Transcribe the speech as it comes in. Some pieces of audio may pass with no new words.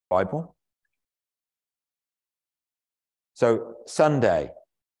Bible. So Sunday,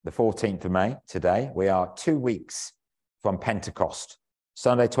 the 14th of May, today, we are 2 weeks from Pentecost.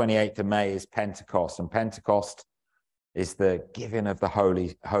 Sunday, 28th of May is Pentecost, and Pentecost is the giving of the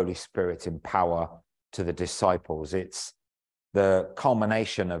Holy Spirit in power to the disciples. It's the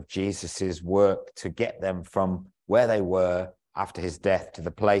culmination of Jesus's work to get them from where they were after his death to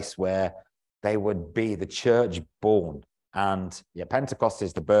the place where they would be the church born. And yeah, Pentecost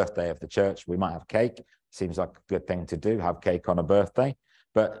is the birthday of the church. We might have cake. Seems like a good thing to do, have cake on a birthday.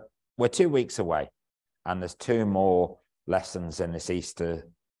 But we're 2 weeks away, and there's 2 more lessons in this Easter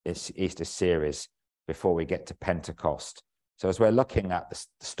series before we get to Pentecost. So as we're looking at the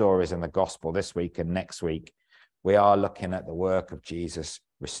stories in the gospel this week and next week, we are looking at the work of Jesus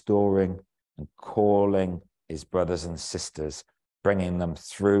restoring and calling his brothers and sisters, bringing them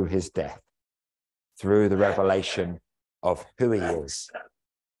through his death, through the revelation of who he is,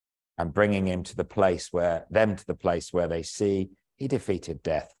 and bringing them to the place where they see he defeated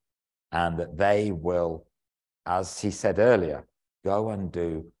death, and that they will, as he said earlier, go and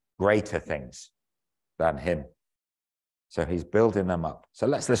do greater things than him. So he's building them up. So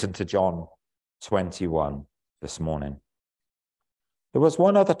let's listen to John 21 this morning. There was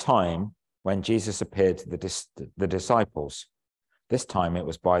one other time when Jesus appeared to the disciples. This time it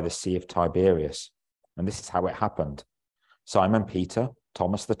was by the Sea of Tiberias. And this is how it happened. Simon Peter,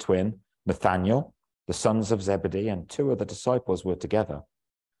 Thomas the twin, Nathanael, the sons of Zebedee, and 2 other disciples were together.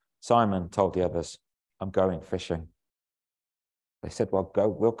 Simon told the others, "I'm going fishing." They said, "Well, go,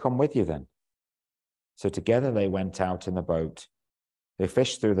 we'll come with you then." So together they went out in the boat. They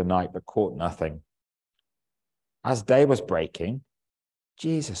fished through the night, but caught nothing. As day was breaking,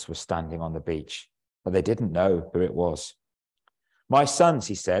 Jesus was standing on the beach, but they didn't know who it was. "My sons,"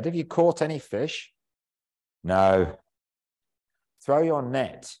 he said, "have you caught any fish?" "No." "Throw your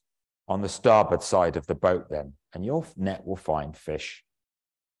net on the starboard side of the boat then, and your net will find fish."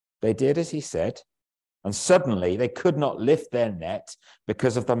 They did as he said, and suddenly they could not lift their net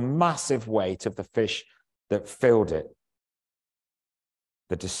because of the massive weight of the fish that filled it.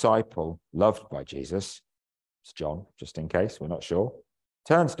 The disciple loved by Jesus, it's John, just in case we're not sure,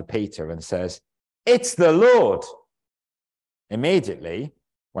 turns to Peter and says, "It's the Lord." Immediately,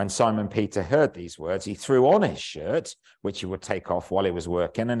 when Simon Peter heard these words, he threw on his shirt, which he would take off while he was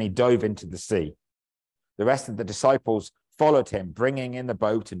working, and he dove into the sea. The rest of the disciples followed him, bringing in the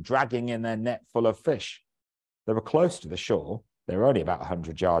boat and dragging in their net full of fish. They were close to the shore. They were only about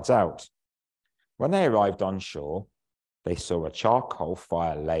 100 yards out. When they arrived on shore, they saw a charcoal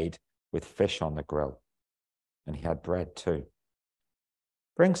fire laid with fish on the grill, and he had bread too.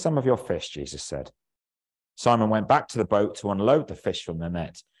 "Bring some of your fish," Jesus said. Simon went back to the boat to unload the fish from the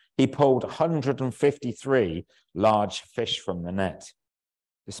net. He pulled 153 large fish from the net.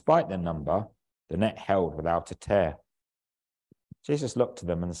 Despite the number, the net held without a tear. Jesus looked to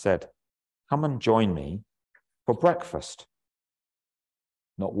them and said, "Come and join me for breakfast."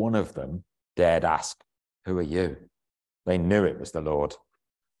 Not one of them dared ask, "Who are you?" They knew it was the Lord.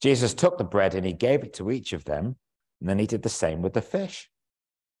 Jesus took the bread and he gave it to each of them, and then he did the same with the fish.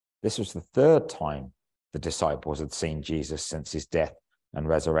 This was the 3rd time the disciples had seen Jesus since his death and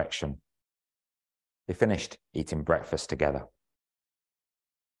resurrection. They finished eating breakfast together.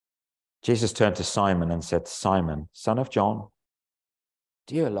 Jesus turned to Simon and said, "Simon, son of John,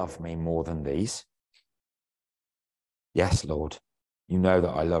 do you love me more than these?" "Yes, Lord, you know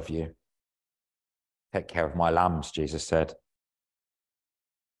that I love you." "Take care of my lambs," Jesus said.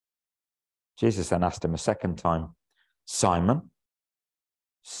 Jesus then asked him a second time, "Simon,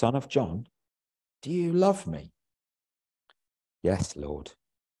 son of John, do you love me?" "Yes, Lord,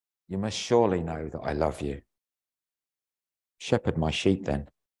 you must surely know that I love you." "Shepherd my sheep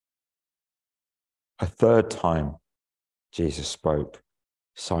then." A 3rd time, Jesus spoke,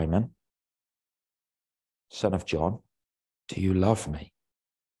 "Simon, son of John, do you love me?"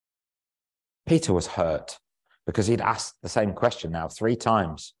 Peter was hurt because he'd asked the same question now 3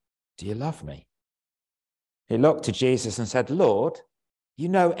 times. "Do you love me?" He looked to Jesus and said, "Lord, you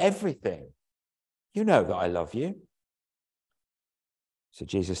know everything. You know that I love you." So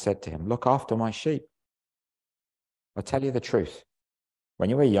Jesus said to him, "Look after my sheep. I tell you the truth. When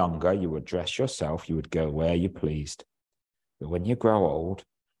you were younger, you would dress yourself, you would go where you pleased. But when you grow old,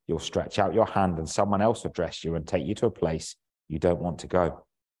 you'll stretch out your hand and someone else will dress you and take you to a place you don't want to go."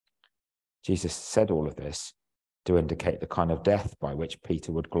 Jesus said all of this to indicate the kind of death by which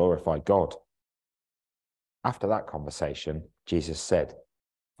Peter would glorify God. After that conversation, Jesus said,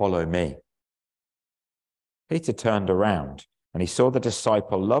 "Follow me." Peter turned around and he saw the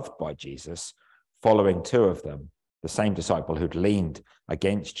disciple loved by Jesus following 2 of them, the same disciple who'd leaned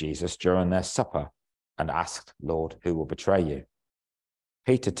against Jesus during their supper and asked, Lord, who will betray you?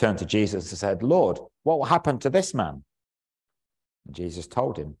 Peter turned to Jesus and said, Lord, what will happen to this man? And Jesus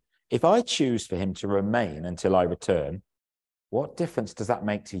told him, if I choose for him to remain until I return, what difference does that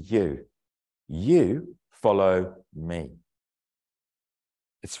make to you? You follow me.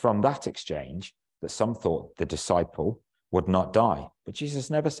 It's from that exchange that some thought the disciple would not die. But Jesus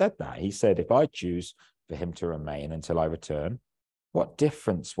never said that. He said, if I choose for him to remain until I return, what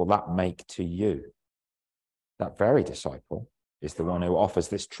difference will that make to you? That very disciple is the one who offers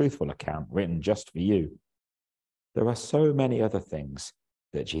this truthful account written just for you. There are so many other things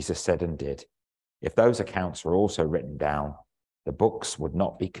that Jesus said and did. If those accounts were also written down, the books would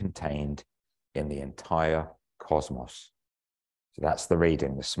not be contained in the entire cosmos. So that's the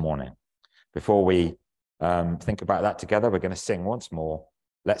reading this morning. Before we think about that together, we're going to sing once more.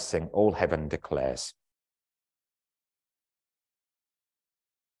 Let's sing All Heaven Declares.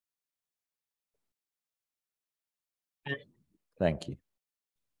 Thank you.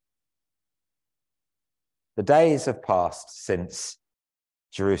 The days have passed since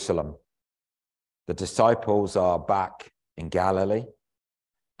Jerusalem. The disciples are back in Galilee,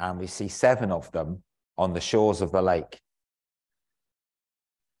 and we see 7 of them on the shores of the lake.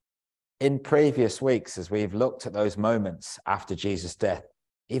 In previous weeks, as we've looked at those moments after Jesus' death,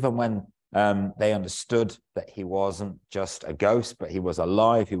 even when they understood that he wasn't just a ghost, but he was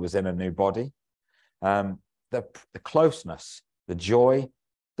alive, he was in a new body, the closeness, the joy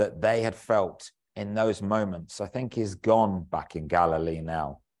that they had felt in those moments, I think is gone back in Galilee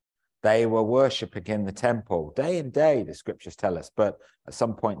now. They were worshipping in the temple day and day, the scriptures tell us, but at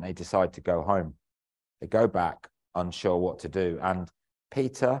some point they decide to go home. They go back unsure what to do. And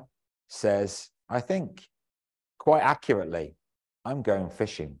Peter says, I think quite accurately, I'm going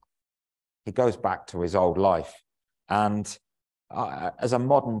fishing. He goes back to his old life. And as a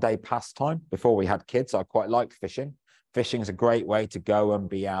modern day pastime, before we had kids, I quite liked fishing. Fishing is a great way to go and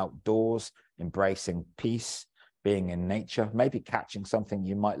be outdoors, embracing peace, being in nature, maybe catching something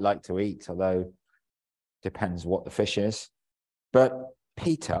you might like to eat, although depends what the fish is. But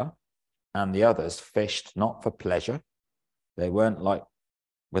Peter and the others fished not for pleasure. They weren't like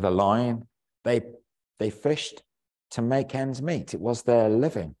with a line. They fished to make ends meet. It was their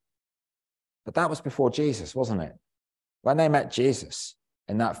living. But that was before Jesus, wasn't it? When they met Jesus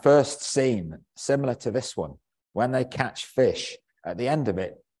in that first scene, similar to this one, when they catch fish, at the end of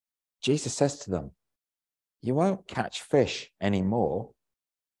it, Jesus says to them, you won't catch fish anymore.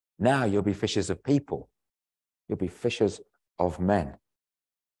 Now you'll be fishers of people. You'll be fishers of men.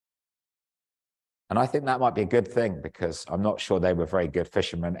 And I think that might be a good thing because I'm not sure they were very good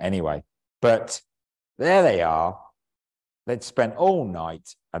fishermen anyway. But there they are. They'd spent all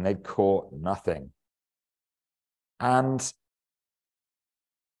night and they'd caught nothing. And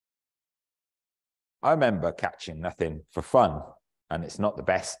I remember catching nothing for fun. And it's not the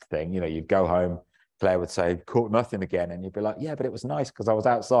best thing. You know, you'd go home, Claire would say, caught nothing again. And you'd be like, yeah, but it was nice because I was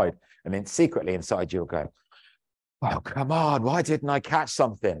outside. And then secretly inside you would go, oh, come on, why didn't I catch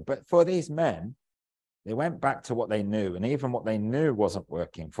something? But for these men, they went back to what they knew. And even what they knew wasn't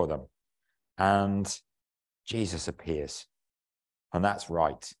working for them. And Jesus appears. And that's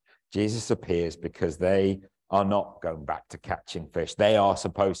right. Jesus appears because they are not going back to catching fish. They are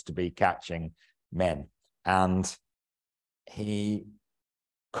supposed to be catching men. And he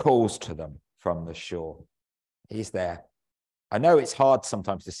calls to them from the shore. He's there. I know it's hard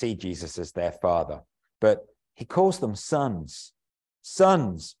sometimes to see Jesus as their father, but he calls them sons.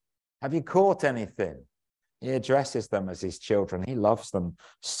 Sons, have you caught anything? He addresses them as his children. He loves them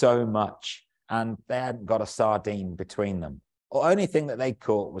so much. And they hadn't got a sardine between them. The only thing that they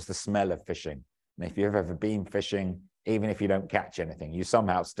caught was the smell of fishing. And if you've ever been fishing, even if you don't catch anything, you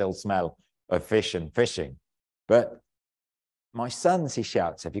somehow still smell of fish and fishing. But my sons, he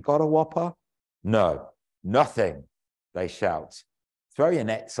shouts, have you got a whopper? No, nothing, they shout. Throw your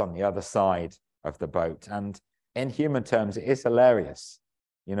nets on the other side of the boat. And in human terms, it is hilarious.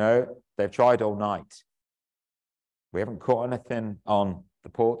 You know, they've tried all night. We haven't caught anything on the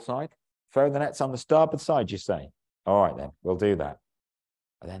port side. Throw the nets on the starboard side, you say. All right, then, we'll do that.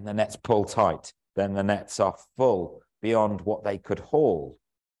 And then the nets pull tight. Then the nets are full beyond what they could haul.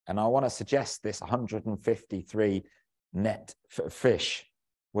 And I want to suggest this 153 net fish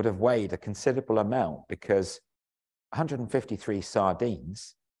would have weighed a considerable amount because 153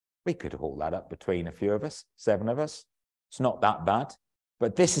 sardines, we could haul that up between a few of us, 7 of us. It's not that bad.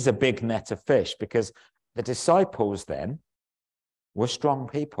 But this is a big net of fish because the disciples then were strong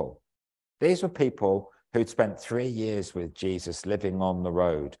people. These were people who'd spent 3 years with Jesus living on the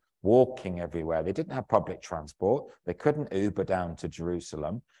road, walking everywhere. They didn't have public transport. They couldn't Uber down to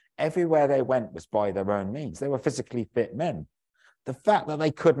Jerusalem. Everywhere they went was by their own means. They were physically fit men. The fact that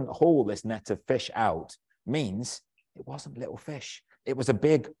they couldn't haul this net of fish out means it wasn't little fish. It was a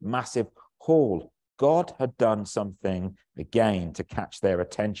big, massive haul. God had done something again to catch their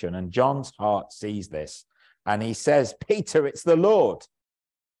attention. And John's heart sees this. And he says, Peter, it's the Lord.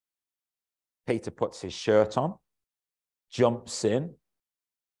 Peter puts his shirt on, jumps in,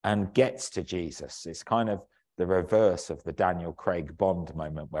 and gets to Jesus. It's kind of the reverse of the Daniel Craig Bond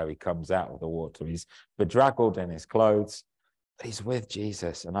moment where he comes out of the water. He's bedraggled in his clothes. He's with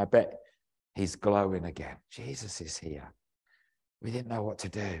Jesus. And I bet he's glowing again. Jesus is here. We didn't know what to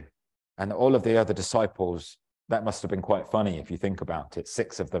do. And all of the other disciples, that must have been quite funny if you think about it.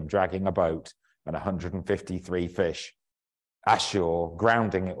 6 of them dragging a boat and 153 fish ashore,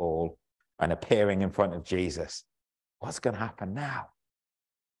 grounding it all and appearing in front of Jesus. What's going to happen now?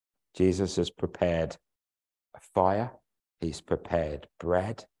 Jesus has prepared a fire. He's prepared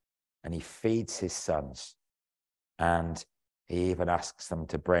bread and he feeds his sons. And he even asks them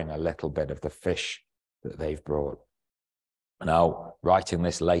to bring a little bit of the fish that they've brought. Now, writing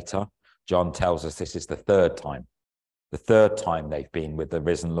this later, John tells us this is the third time they've been with the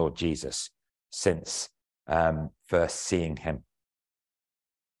risen Lord Jesus since first seeing him.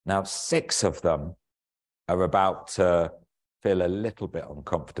 Now, 6 of them are about to feel a little bit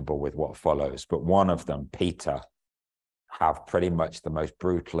uncomfortable with what follows, but one of them, Peter, have pretty much the most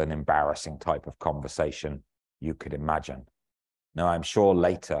brutal and embarrassing type of conversation you could imagine. Now, I'm sure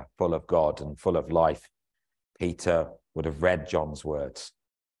later, full of God and full of life, Peter would have read John's words,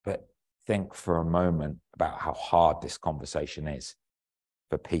 but think for a moment about how hard this conversation is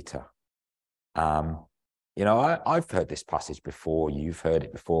for Peter. I've heard this passage before. You've heard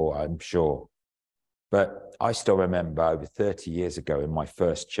it before, I'm sure. But I still remember over 30 years ago in my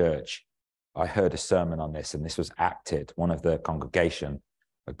first church, I heard a sermon on this, and this was acted. One of the congregation,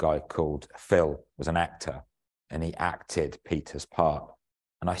 a guy called Phil, was an actor, and he acted Peter's part.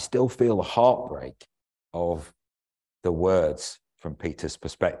 And I still feel the heartbreak of the words from Peter's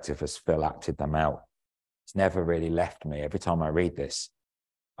perspective as Phil acted them out. It's never really left me. Every time I read this,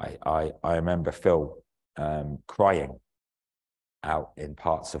 I remember Phil crying out in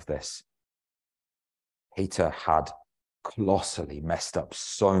parts of this. Peter had colossally messed up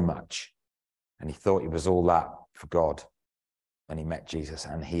so much, and he thought he was all that for God when he met Jesus,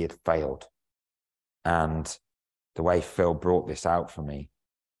 and he had failed. And the way Phil brought this out for me,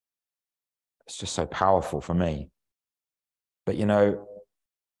 it's just so powerful for me. But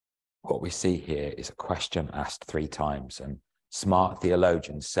what we see here is a question asked 3 times, and smart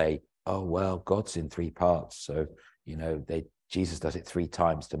theologians say, oh, well, God's in 3 parts. So, Jesus does it 3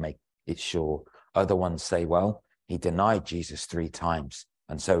 times to make it sure. Other ones say, well, he denied Jesus 3 times,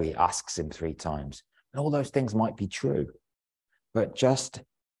 and so he asks him 3 times. And all those things might be true. But just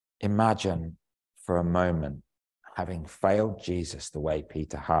imagine for a moment having failed Jesus the way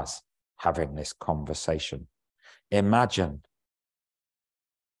Peter has, having this conversation. Imagine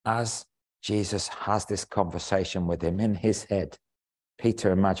as Jesus has this conversation with him in his head,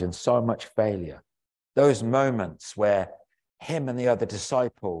 Peter imagines so much failure. Those moments where him and the other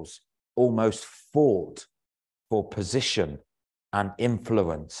disciples almost fought for position and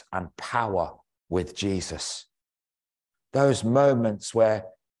influence and power with Jesus. Those moments where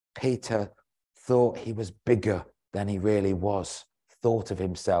Peter thought he was bigger than he really was, thought of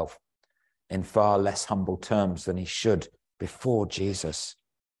himself in far less humble terms than he should before Jesus.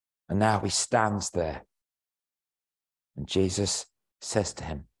 And now he stands there. And Jesus says to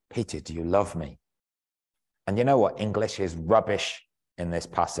him, Peter, do you love me? And you know what? English is rubbish in this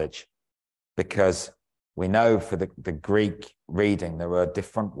passage, because we know for the Greek reading, there are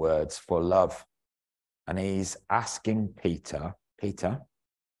different words for love. And he's asking Peter,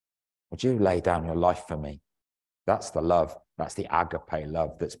 would you lay down your life for me? That's the love. That's the agape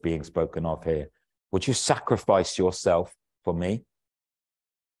love that's being spoken of here. Would you sacrifice yourself for me?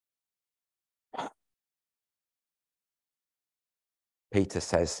 Peter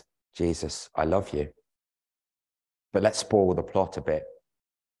says, Jesus, I love you. But let's spoil the plot a bit.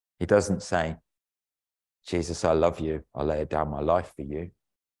 He doesn't say, Jesus, I love you. I'll lay down my life for you.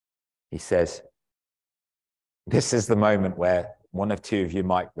 He says, this is the moment where one of 2 of you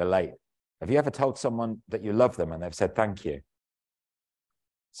might relate. Have you ever told someone that you love them and they've said, thank you?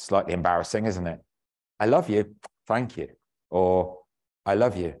 Slightly embarrassing, isn't it? I love you. Thank you. Or I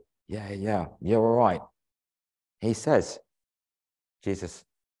love you. Yeah, you're all right. He says, Jesus,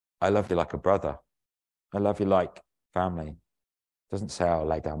 I love you like a brother. I love you like family. Doesn't say I'll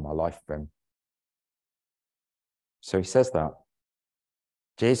lay down my life for him. So he says that.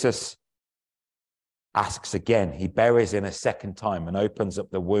 Jesus asks again. He buries in a second time and opens up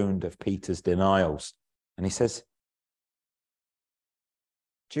the wound of Peter's denials. And he says,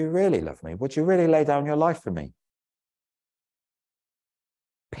 do you really love me? Would you really lay down your life for me?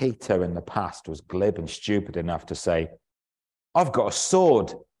 Peter in the past was glib and stupid enough to say, I've got a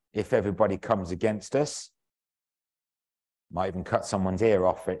sword if everybody comes against us. Might even cut someone's ear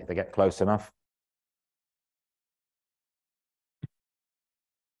off it if they get close enough.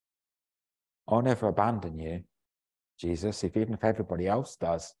 I'll never abandon you, Jesus, even if everybody else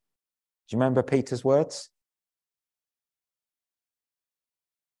does. Do you remember Peter's words?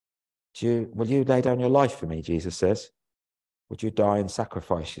 Will you lay down your life for me, Jesus says? Would you die and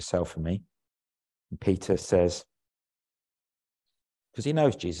sacrifice yourself for me? And Peter says, because he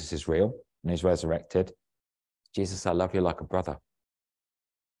knows Jesus is real and he's resurrected, Jesus, I love you like a brother.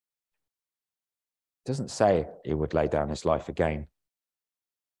 It doesn't say he would lay down his life again.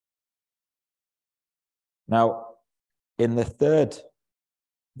 Now, in the third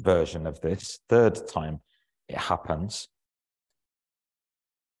version of this, third time it happens,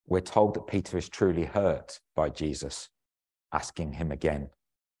 we're told that Peter is truly hurt by Jesus asking him again.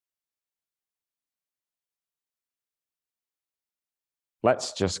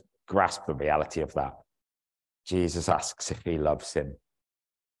 Let's just grasp the reality of that. Jesus asks if he loves him.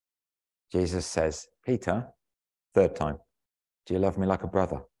 Jesus says, Peter, third time, do you love me like a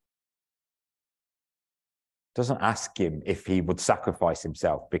brother? Doesn't ask him if he would sacrifice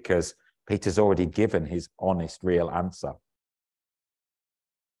himself, because Peter's already given his honest, real answer.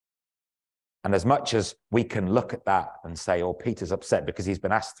 And as much as we can look at that and say, oh, Peter's upset because he's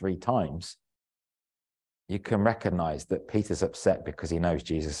been asked 3 times, you can recognize that Peter's upset because he knows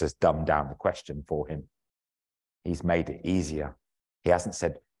Jesus has dumbed down the question for him. He's made it easier. He hasn't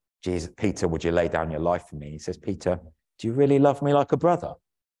said, Jesus, Peter, would you lay down your life for me? He says, Peter, do you really love me like a brother?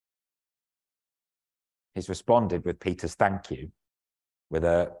 He's responded with Peter's thank you with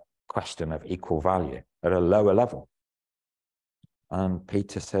a question of equal value at a lower level. And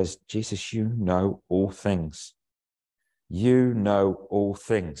Peter says, Jesus, you know all things. You know all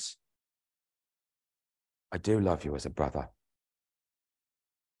things. I do love you as a brother.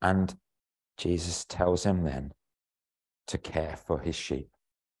 And Jesus tells him then to care for his sheep,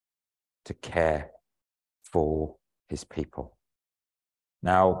 to care for his people.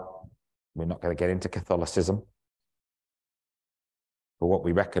 Now, we're not going to get into Catholicism, but what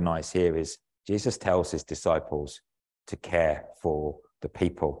we recognize here is Jesus tells his disciples to care for the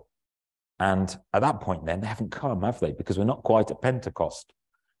people. And at that point then, they haven't come, have they? Because we're not quite at Pentecost.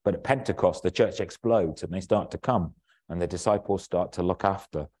 But at Pentecost, the church explodes and they start to come, and the disciples start to look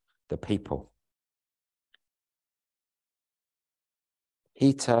after the people.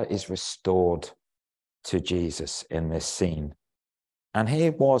 Peter is restored to Jesus in this scene. And he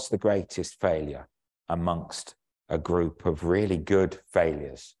was the greatest failure amongst a group of really good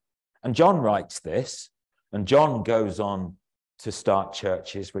failures. And John writes this, and John goes on to start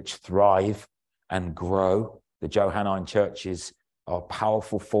churches which thrive and grow. The Johannine churches are a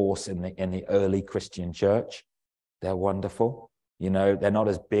powerful force in the early Christian church. They're wonderful. You know, they're not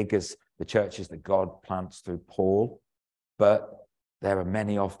as big as the churches that God plants through Paul, but there are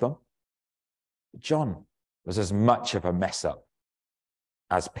many of them. John was as much of a mess up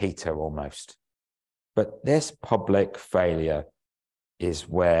as Peter almost. But this public failure is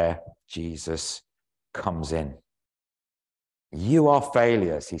where Jesus comes in. You are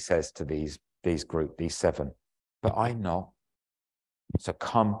failures, he says to these 7, but I'm not. So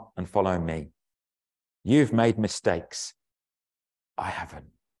come and follow me. You've made mistakes. I haven't.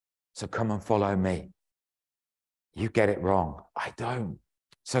 So come and follow me. You get it wrong. I don't.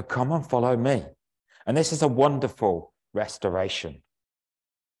 So come and follow me. And this is a wonderful restoration.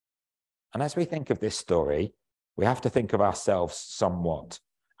 And as we think of this story, we have to think of ourselves somewhat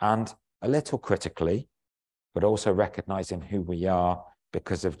and a little critically, but also recognizing who we are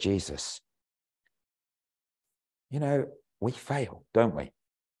because of Jesus. You know, we fail, don't we?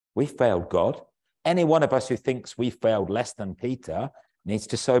 We failed God. Any one of us who thinks we failed less than Peter needs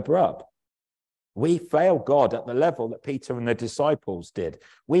to sober up. We fail God at the level that Peter and the disciples did.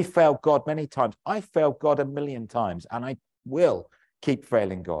 We failed God many times. I failed God 1,000,000 times, and I will keep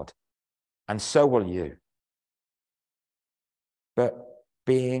failing God. And so will you. But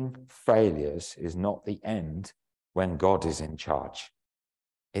being failures is not the end when God is in charge.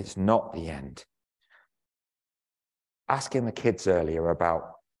 It's not the end. Asking the kids earlier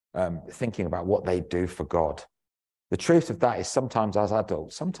about thinking about what they do for God. The truth of that is sometimes as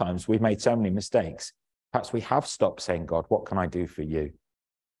adults, sometimes we've made so many mistakes. Perhaps we have stopped saying, God, what can I do for you?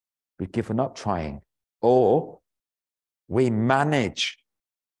 We've given up trying. Or we manage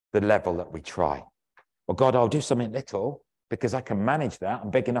the level that we try. Well, God, I'll do something little because I can manage that. I'm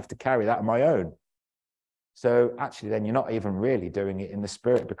big enough to carry that on my own. So actually, then you're not even really doing it in the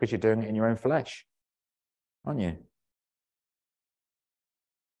spirit because you're doing it in your own flesh, aren't you?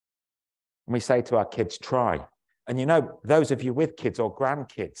 And we say to our kids, try. And you know, those of you with kids or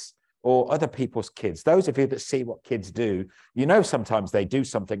grandkids or other people's kids, those of you that see what kids do, you know, sometimes they do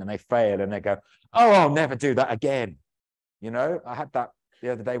something and they fail and they go, oh, I'll never do that again. You know, I had that the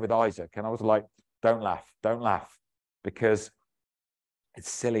other day with Isaac and I was like, don't laugh, because it's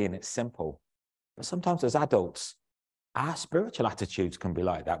silly and it's simple. But sometimes as adults, our spiritual attitudes can be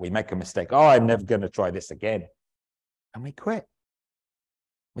like that. We make a mistake. Oh, I'm never going to try this again. And we quit.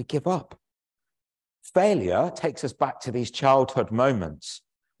 We give up. Failure takes us back to these childhood moments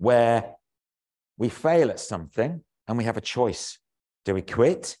where we fail at something and we have a choice. Do we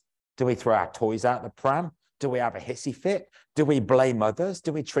quit? Do we throw our toys out the pram? Do we have a hissy fit? Do we blame others?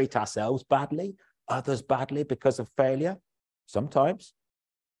 Do we treat ourselves badly, others badly because of failure? Sometimes.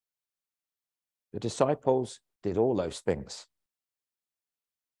 The disciples did all those things.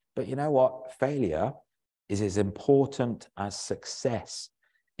 But you know what? Failure is as important as success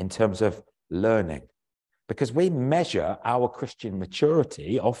in terms of learning, because we measure our Christian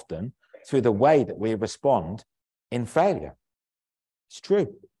maturity often through the way that we respond in failure. It's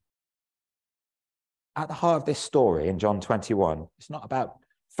true. At the heart of this story in John 21, it's not about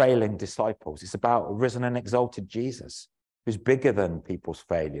failing disciples. It's about a risen and exalted Jesus, who's bigger than people's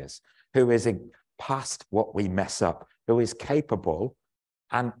failures, who is past what we mess up, who is capable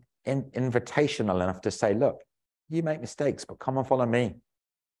and invitational enough to say, look, you make mistakes, but come and follow me.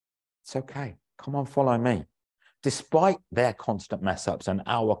 It's okay. Come on, follow me. Despite their constant mess ups and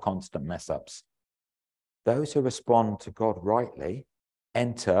our constant mess ups, those who respond to God rightly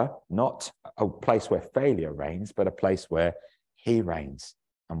enter not a place where failure reigns, but a place where he reigns.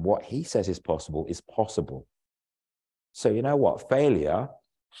 And what he says is possible is possible. So you know what? Failure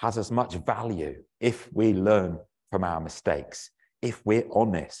has as much value if we learn from our mistakes, if we're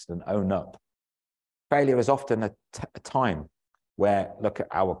honest and own up. Failure is often a time where, look at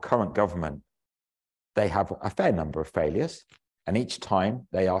our current government, they have a fair number of failures, and each time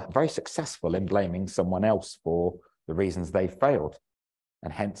they are very successful in blaming someone else for the reasons they failed,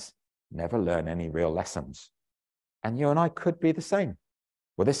 and hence never learn any real lessons. And you and I could be the same.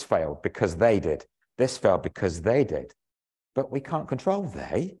 Well, this failed because they did. This failed because they did. But we can't control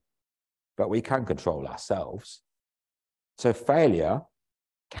they, but we can control ourselves. So failure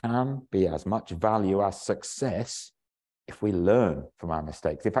can be as much value as success if we learn from our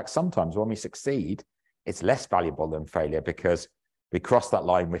mistakes. In fact, sometimes when we succeed, it's less valuable than failure because we cross that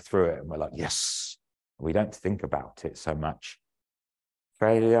line, we're through it, and we're like, yes. We don't think about it so much.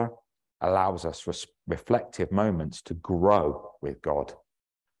 Failure allows us reflective moments to grow with God,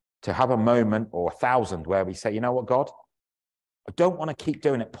 to have a moment or 1,000 where we say, you know what, God, I don't want to keep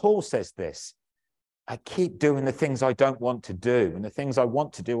doing it. Paul says this. I keep doing the things I don't want to do, and the things I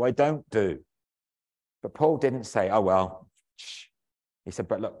want to do, I don't do. But Paul didn't say, oh, well, shh. He said,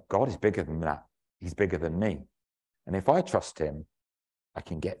 but look, God is bigger than that. He's bigger than me. And if I trust him, I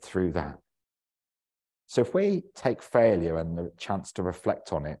can get through that. So if we take failure and the chance to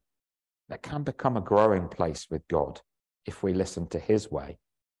reflect on it, that can become a growing place with God if we listen to his way.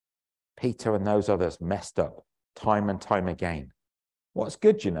 Peter and those others messed up time and time again. What's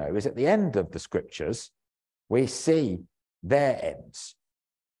good, you know, is at the end of the scriptures, we see their ends.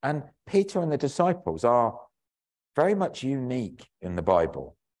 And Peter and the disciples are very much unique in the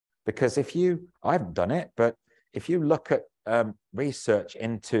Bible, because I haven't done it, but if you look at research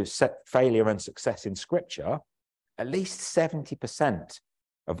into failure and success in scripture, at least 70%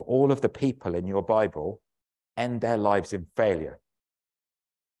 of all of the people in your Bible end their lives in failure.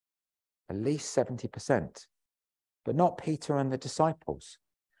 At least 70%. But not Peter and the disciples,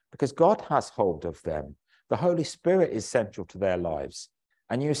 because God has hold of them. The Holy Spirit is central to their lives.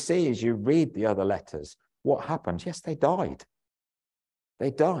 And you see, as you read the other letters, what happened? Yes, they died.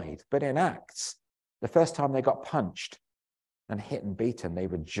 They died. But in Acts, the first time they got punched and hit and beaten, they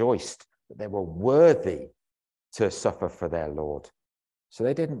rejoiced that they were worthy to suffer for their Lord. So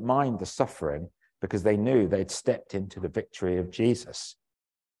they didn't mind the suffering because they knew they'd stepped into the victory of Jesus.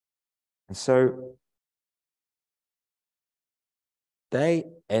 And so they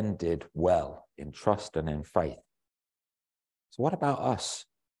ended well in trust and in faith. So what about us?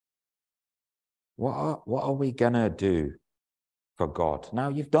 What are we going to do for God? Now,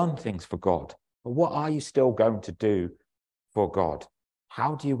 you've done things for God, but what are you still going to do for God?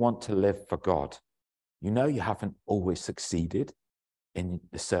 How do you want to live for God? You know you haven't always succeeded in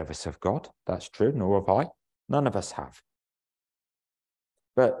the service of God. That's true, nor have I. None of us have.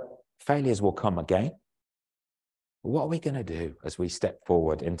 but failures will come again. What are we going to do as we step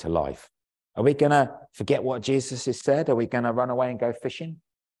forward into life? Are we going to forget what Jesus has said? Are we going to run away and go fishing?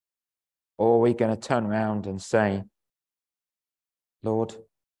 Or are we going to turn around and say, Lord,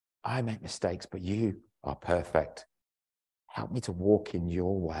 I make mistakes, but you are perfect. Help me to walk in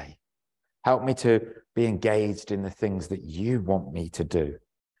your way. Help me to be engaged in the things that you want me to do.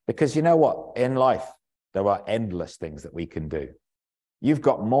 Because you know what? In life, there are endless things that we can do. You've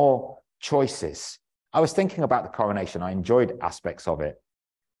got more choices. I was thinking about the coronation. I enjoyed aspects of it.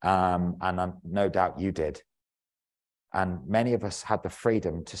 And no doubt you did. And many of us had the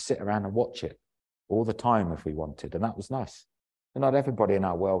freedom to sit around and watch it all the time if we wanted. And that was nice. But not everybody in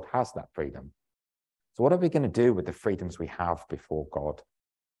our world has that freedom. So what are we going to do with the freedoms we have before God?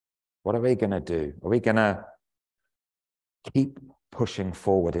 What are we going to do? Are we going to keep pushing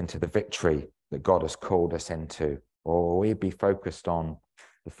forward into the victory that God has called us into? Or will we be focused on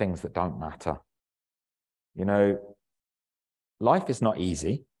the things that don't matter? You know, life is not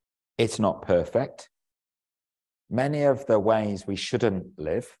easy. It's not perfect. Many of the ways we shouldn't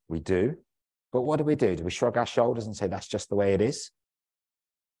live, we do. But what do? Do we shrug our shoulders and say, that's just the way it is?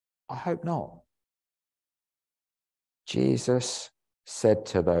 I hope not. Jesus said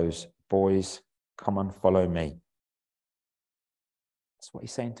to those boys, come and follow me. That's what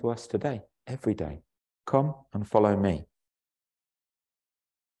he's saying to us today, every day. Come and follow me.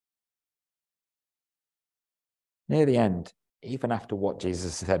 Near the end, even after what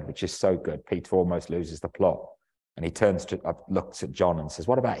Jesus said, which is so good, Peter almost loses the plot. And he looks at John and says,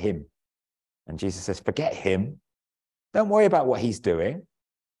 what about him? And Jesus says, forget him. Don't worry about what he's doing.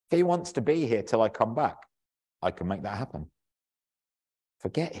 If he wants to be here till I come back, I can make that happen.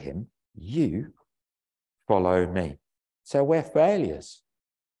 Forget him. You follow me. So we're failures.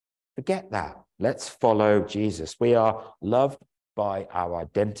 Forget that. Let's follow Jesus. We are loved by our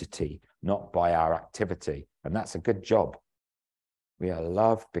identity, not by our activity. And that's a good job. We are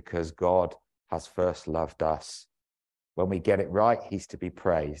loved because God has first loved us. When we get it right, he's to be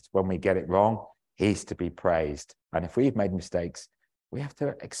praised. When we get it wrong, he's to be praised. And if we've made mistakes, we have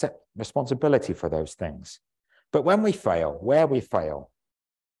to accept responsibility for those things. But when we fail, where we fail,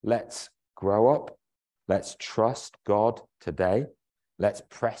 let's grow up. Let's trust God today. Let's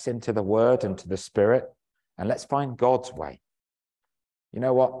press into the word and to the spirit, and let's find God's way. You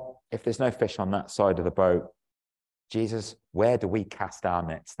know what? If there's no fish on that side of the boat, Jesus, where do we cast our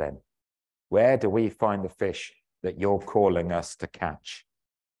nets then? Where do we find the fish that you're calling us to catch?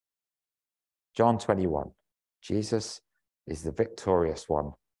 John 21, Jesus is the victorious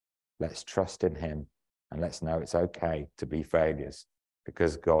one. Let's trust in him, and let's know it's okay to be failures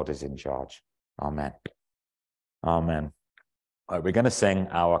because God is in charge. Amen. Amen. All right, we're going to sing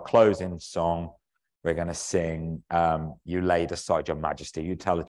our closing song. We're going to sing, You Laid Aside Your Majesty. You tell the